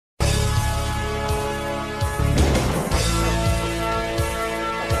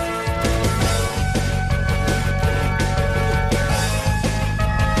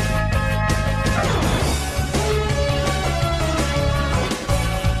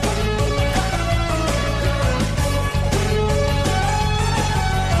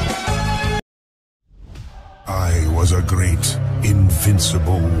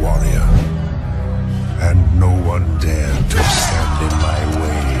invincible warrior, and no one dared to stand in my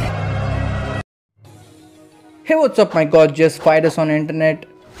way. Hey, what's up my gorgeous fighters on internet?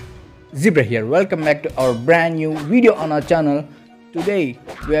 Zebra here. Welcome back to our brand new video on our channel. Today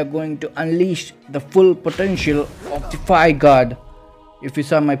we are going to unleash the full potential of the Fireguard. If you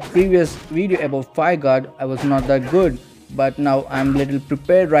saw my previous video about Fireguard, I was not that good, but now I'm little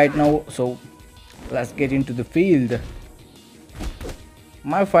prepared right now, so let's get into the field.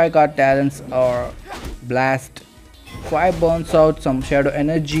 My Fireguard talents are Blast, Fire burns out some shadow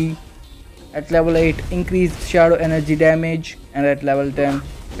energy, at level 8 increased shadow energy damage, and at level 10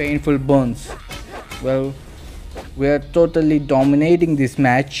 painful burns. Well, we are totally dominating this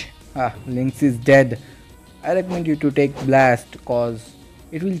match. Lynx is dead. I recommend you to take Blast cause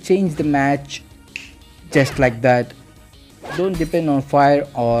it will change the match just like that. Don't depend on fire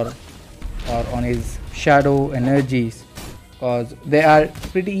or on his shadow energies cause they are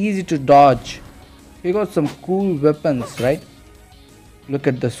pretty easy to dodge. He got some cool weapons, right? Look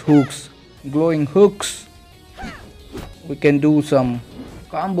at these hooks, glowing hooks. We can do some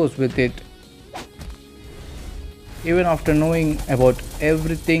combos with it. Even after knowing about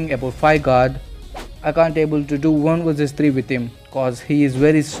everything about Fireguard, I can't able to do 1 versus 3 with him cause he is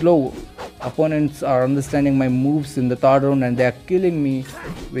very slow. Opponents are understanding my moves in the third round and they are killing me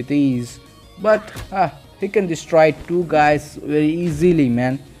with ease. But he can destroy 2 guys very easily,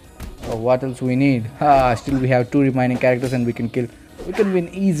 man. What else we need? Still we have 2 remaining characters and we can win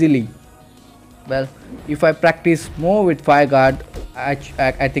easily. Well, if I practice more with Fireguard, I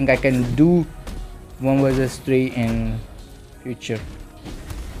think I can do 1 versus 3 in future.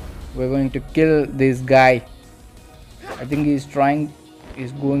 We're going to kill this guy. I think he's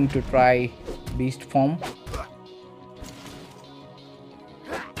going to try beast form.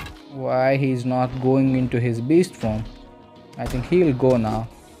 Why he's not going into his beast form? I think he'll go now.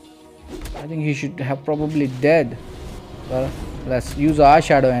 I think he should have probably dead. Well, let's use our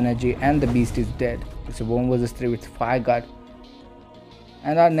shadow energy and the beast is dead. It's a 1 versus 3 with Fireguard.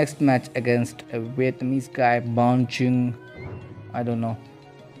 And our next match against a Vietnamese guy, Bouncing. I don't know.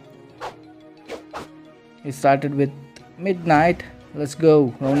 He started with Midnight. Let's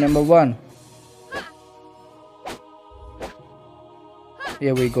go. Round number 1.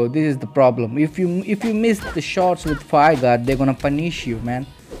 Here we go. This is the problem. If you miss the shots with Fireguard, they're gonna punish you, man.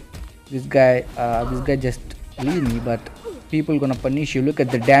 This guy just leave me, but people gonna punish you. Look at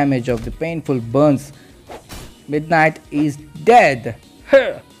the damage of the painful burns. Midnight is dead.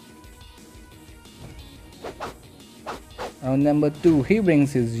 Round number 2, he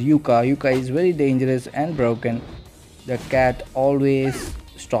brings his Yuka. Yuka is very dangerous and broken. The cat always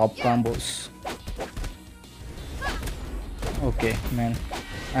stop combos. Okay, man,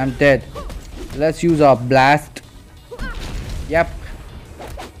 I'm dead. Let's use our Blast. Yep.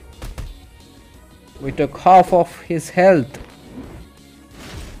 We took half of his health.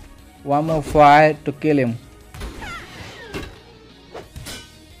 1 more fire to kill him.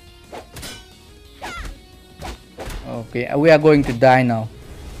 Okay, we are going to die now.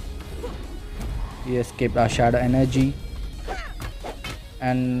 We escaped our shadow energy.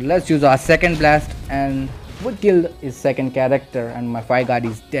 And let's use our second Blast, and we killed his second character and my Fireguard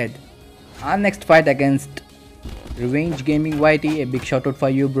is dead. Our next fight against Revenge Gaming YT, a big shout out for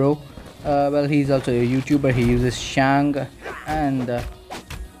you, bro. Well, he's also a YouTuber. He uses Shang and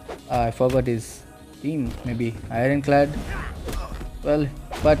I forgot his team, maybe Ironclad. Well,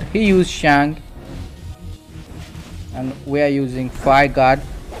 but he used Shang and we are using Fireguard.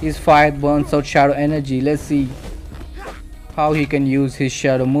 His fire burns out shadow energy. Let's see how he can use his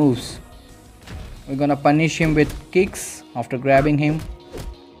shadow moves. We're gonna punish him with kicks after grabbing him.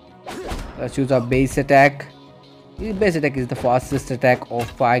 Let's use our base attack. His base attack is the fastest attack of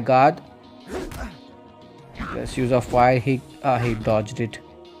Fireguard. Let's use our fire. He dodged it.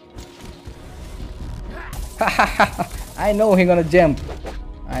 I know he's gonna jump.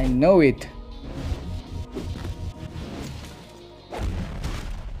 I know it.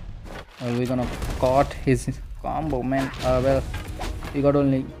 We're gonna caught his combo, man. Well, he got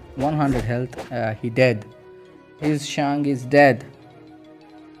only 100 health. He dead. His Shang is dead.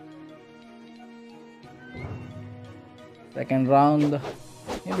 Second round.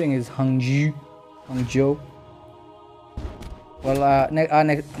 He bring his Hangzhou. Well,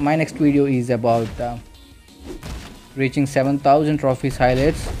 my next video is about reaching 7,000 trophies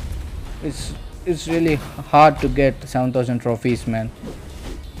highlights. It's really hard to get 7,000 trophies, man.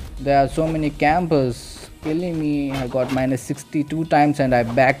 There are so many campers killing me. I got minus 62 times and I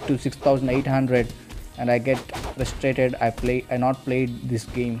back to 6,800 and I get frustrated. I not played this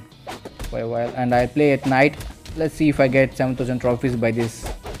game for a while and I play at night Let's see if I get 7,000 trophies by this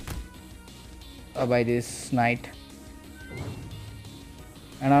night.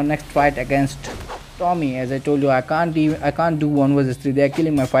 And our next fight against Tommy, as I told you, I can't do 1 versus 3. They are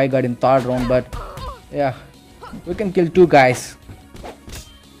killing my Fireguard in 3rd round, but yeah, we can kill 2 guys.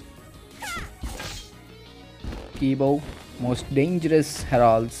 Kibo, most dangerous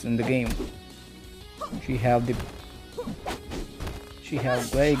heralds in the game. She have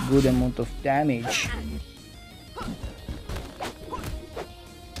very good amount of damage.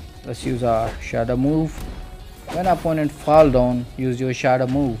 Let's use our shadow move. When opponent fall down, use your shadow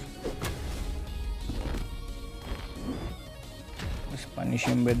move. Let's punish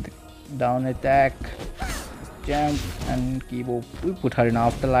him with down attack. Let's jump and Kibo. We put her in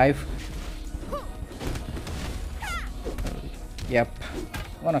afterlife. Yep,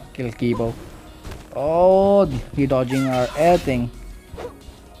 wanna kill Kibo. Oh, he dodging our air thing.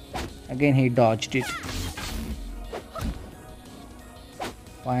 Again he dodged it.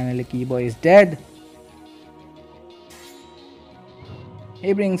 Finally Kibo is dead.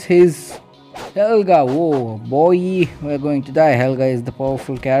 He brings his Helga. Whoa boy, we're going to die. Helga is the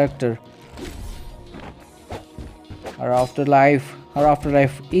powerful character. Her afterlife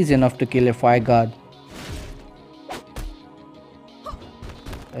is enough to kill a Fireguard.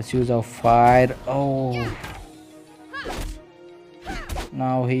 Let's use our fire. Oh,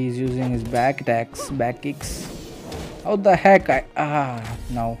 now he's using his back attacks, back kicks. How the heck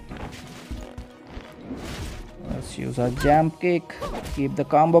now. Let's use our jump kick. Keep the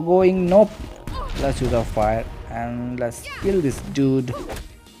combo going. Nope. Let's use our fire and let's kill this dude.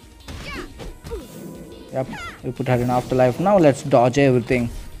 Yep, we put her in afterlife. Now let's dodge everything.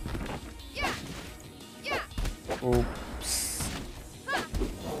 Oops.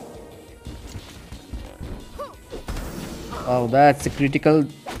 Oh, that's a critical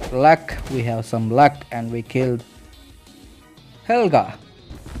luck. We have some luck and we killed Helga.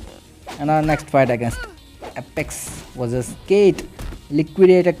 And our next fight against Apex was a skate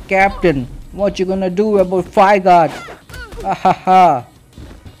liquidator captain. What you gonna do about Fireguard? Ha.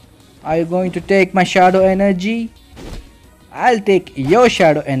 Are you going to take my shadow energy? I'll take your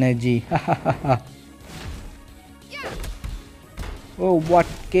shadow energy. Ha. Oh, what,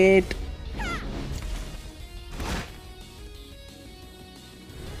 Kate?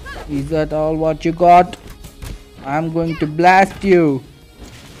 Is that all what you got? I'm going to blast you.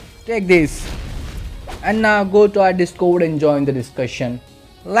 Take this. And now go to our Discord and join the discussion.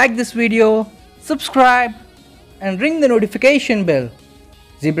 Like this video, subscribe and ring the notification bell.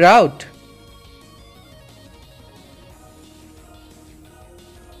 Zebra out.